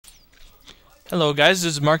Hello guys,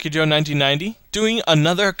 this is Marky Joe 1990 doing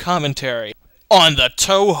another commentary on the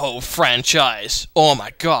Touhou franchise. Oh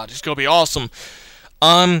my god, it's gonna be awesome.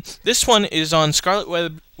 This one is on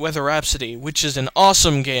Scarlet Weather Rhapsody, which is an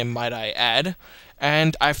awesome game, might I add.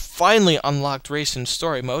 And I finally unlocked Reisen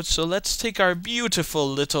story mode, so let's take our beautiful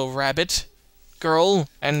little rabbit girl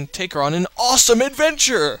and take her on an awesome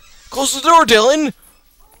adventure. Close the door, Dylan.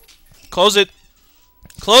 Close it.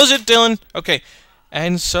 Close it, Dylan. Okay.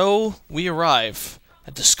 And so we arrive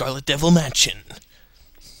at the Scarlet Devil Mansion.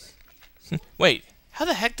 Wait, how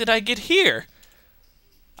the heck did I get here?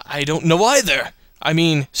 I don't know either. I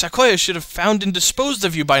mean, Kaguya should have found and disposed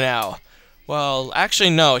of you by now. Well,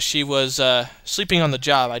 actually no, she was sleeping on the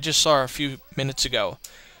job. I just saw her a few minutes ago.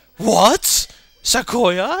 What?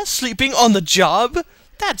 Kaguya sleeping on the job?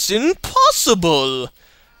 That's impossible.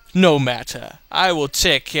 No matter, I will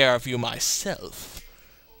take care of you myself.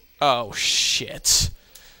 Oh, shit.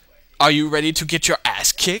 Are you ready to get your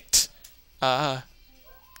ass kicked? Yeah,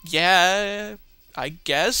 I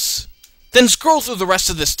guess. Then scroll through the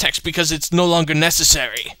rest of this text because it's no longer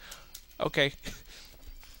necessary. Okay.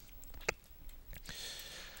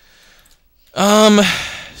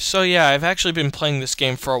 So yeah, I've actually been playing this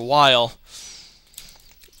game for a while.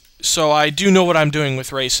 So I do know what I'm doing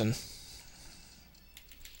with Reisen.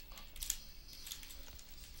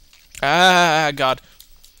 Ah, God.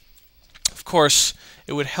 Of course,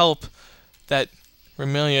 it would help that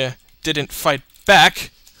Remelia didn't fight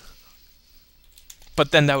back,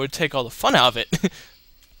 but then that would take all the fun out of it.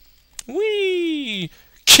 Whee!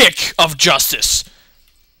 Kick of justice!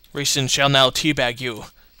 Reisen shall now teabag you.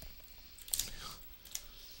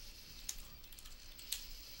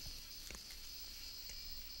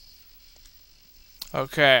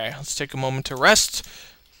 Okay, let's take a moment to rest.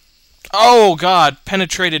 Oh god,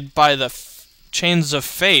 penetrated by the chains of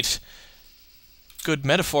fate. Good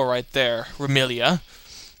metaphor right there, Remelia.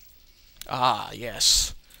 Ah,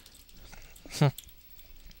 yes.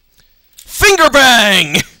 Finger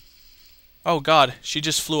bang! Oh god, she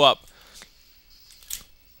just flew up.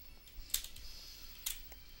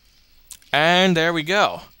 And there we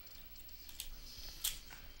go.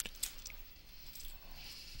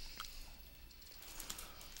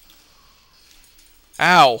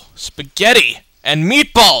 Ow, spaghetti and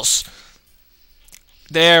meatballs.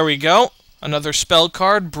 There we go. Another spell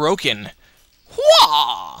card broken.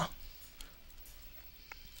 Wah!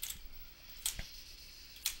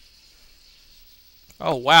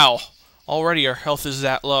 Oh, wow. Already our health is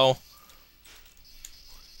that low.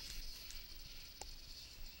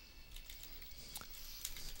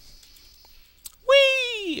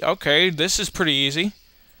 Whee! Okay, this is pretty easy.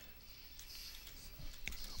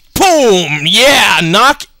 Boom! Yeah!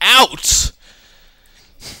 Knock out!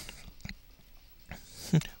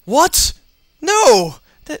 What? No!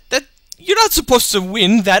 That you're not supposed to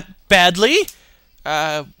win that badly!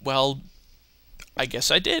 Well, I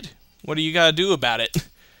guess I did. What do you gotta do about it?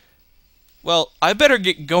 Well, I better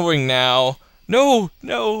get going now. No,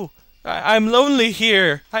 no! I'm lonely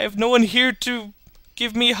here. I have no one here to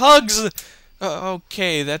give me hugs!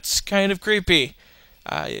 Okay, that's kind of creepy.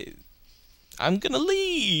 I'm gonna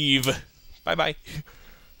leave. Bye-bye.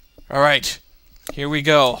 Alright, here we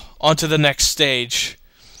go. On to the next stage.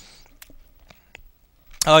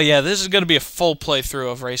 Oh yeah, this is gonna be a full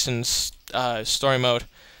playthrough of Reisen's story mode.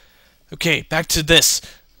 Okay, back to this.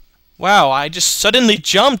 Wow, I just suddenly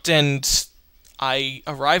jumped and I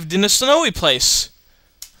arrived in a snowy place.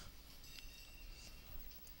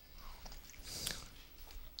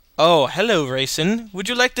 Oh, hello Reisen. Would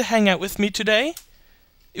you like to hang out with me today?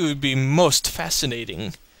 It would be most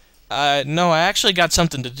fascinating. No, I actually got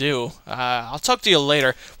something to do. I'll talk to you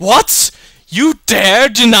later. What? You dare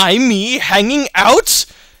deny me hanging out?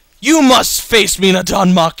 You must face me in a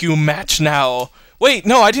Danmaku match now. Wait,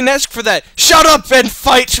 no, I didn't ask for that. Shut up and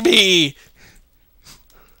fight me!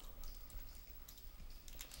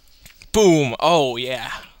 Boom. Oh,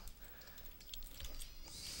 yeah.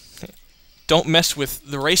 Don't mess with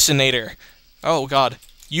the Racinator. Oh, God.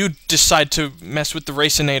 You decide to mess with the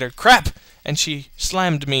Racinator. Crap! And she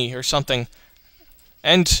slammed me or something.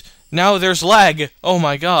 And now there's lag. Oh,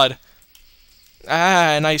 my God.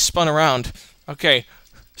 Ah, and I spun around. Okay.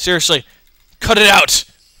 Seriously, cut it out!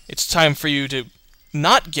 It's time for you to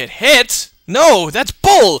not get hit! No, that's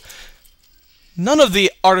bull! None of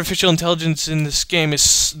the artificial intelligence in this game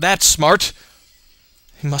is that smart.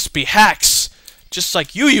 It must be hacks, just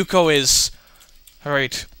like Youkai is.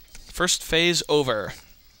 Alright, first phase over.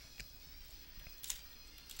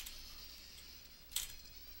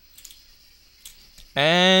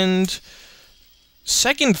 And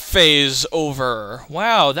second phase over.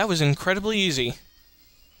 Wow, that was incredibly easy.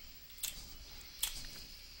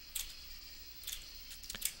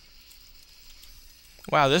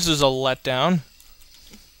 Wow, this is a letdown.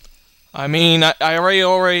 I mean, I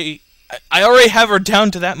already have her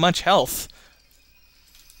down to that much health.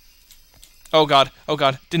 Oh god, oh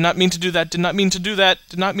god. Did not mean to do that, did not mean to do that,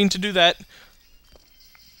 did not mean to do that.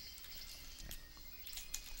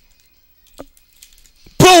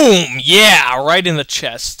 Boom! Yeah, right in the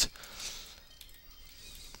chest.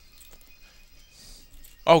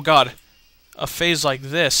 Oh god. A phase like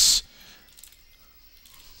this.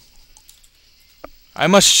 I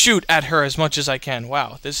must shoot at her as much as I can.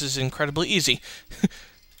 Wow, this is incredibly easy.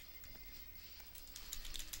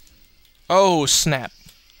 Oh, snap.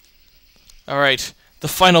 Alright, the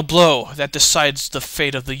final blow that decides the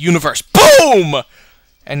fate of the universe. Boom!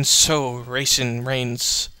 And so, Reisen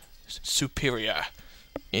reigns superior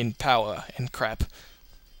in power and crap.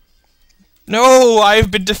 No,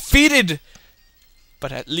 I've been defeated!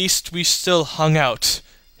 But at least we still hung out,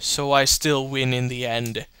 so I still win in the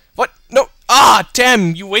end. What? No! Ah,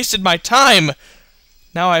 damn! You wasted my time!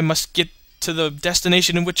 Now I must get to the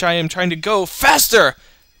destination in which I am trying to go faster!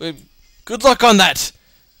 Good luck on that!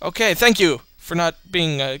 Okay, thank you for not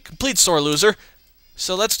being a complete sore loser.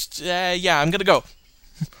 So let's, yeah, I'm gonna go.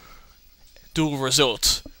 Dual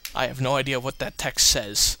result. I have no idea what that text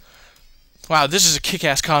says. Wow, this is a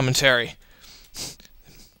kick-ass commentary.